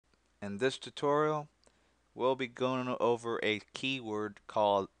In this tutorial, we'll be going over a keyword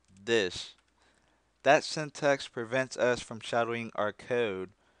called this. That syntax prevents us from shadowing our code,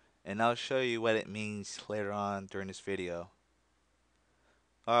 and I'll show you what it means later on during this video.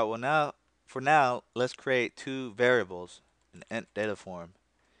 Alright, for now, let's create two variables in int data form.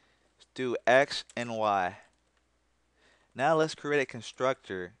 Let's do x and y. Now let's create a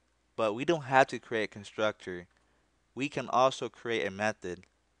constructor, but we don't have to create a constructor. We can also create a method,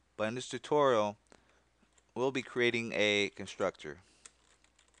 but in this tutorial, we'll be creating a constructor.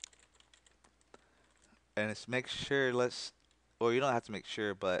 And let's make sure, well, you don't have to make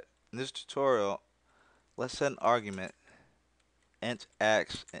sure, but in this tutorial, let's set an argument, int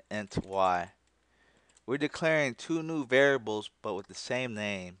x and int y. We're declaring two new variables, but with the same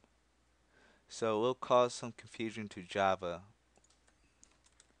name. So it will cause some confusion to Java,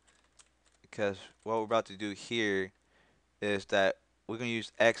 because what we're about to do here is that we're going to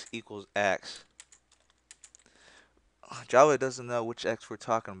use x equals x. Java doesn't know which x we're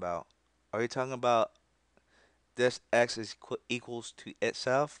talking about. Are you talking about this x is equals to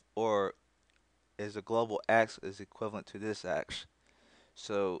itself, or is a global x is equivalent to this x?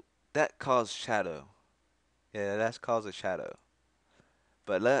 So that caused shadow. Yeah, that's caused a shadow.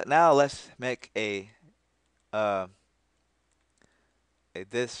 But now let's make uh, a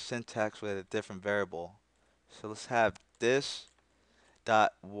this syntax with a different variable. So let's have this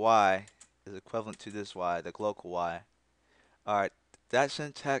dot y is equivalent to this y, the local y. Alright, that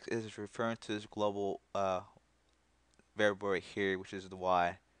syntax is referring to this global variable right here, which is the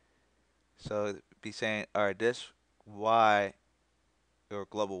y. So it'd be saying, alright, this y or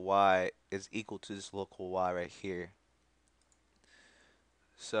global y is equal to this local y right here.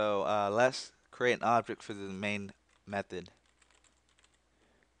 So let's create an object for the main method.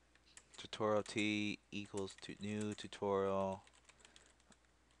 Tutorial t equals to new tutorial.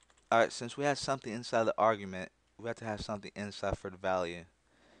 Alright, since we have something inside the argument, we have to have something inside for the value.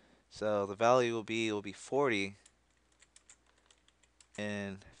 So the value will be 40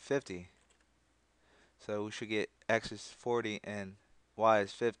 and 50. So we should get x is 40 and y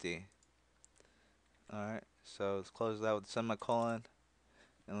is 50. Alright, so let's close that with a semicolon.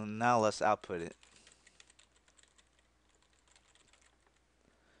 And now let's output it.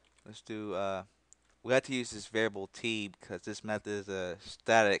 Let's do, we have to use this variable t because this method is a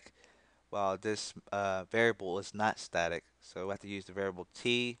static while this variable is not static. So we have to use the variable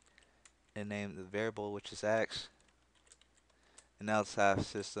t and name the variable, which is x. And now let's have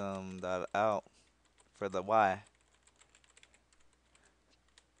system.out for the y.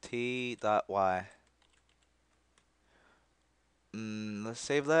 T.y. Let's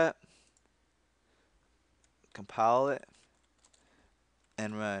save that, compile it,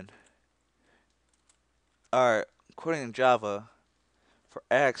 and run. Alright, according to Java, for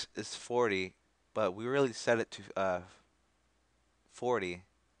x is 40, but we really set it to 40.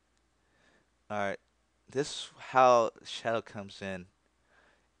 Alright, this is how shadow comes in.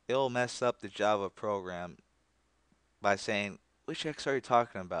 It'll mess up the Java program by saying, which x are you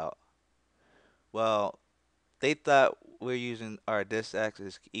talking about? Well, they thought we're using our this x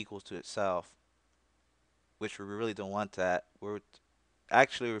is equals to itself, which we really don't want that. We're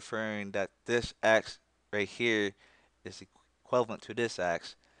actually referring that this x right here is equivalent to this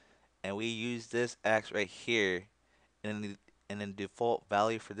x, and we use this x right here, and the default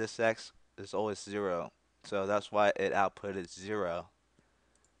value for this x is always 0. So that's why it outputted 0.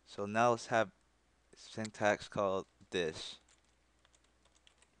 So now let's have syntax called this.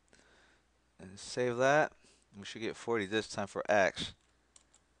 And save that. We should get 40 this time for x.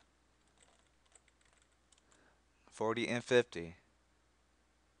 40 and 50.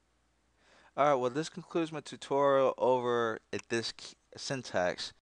 Alright, well this concludes my tutorial over this syntax.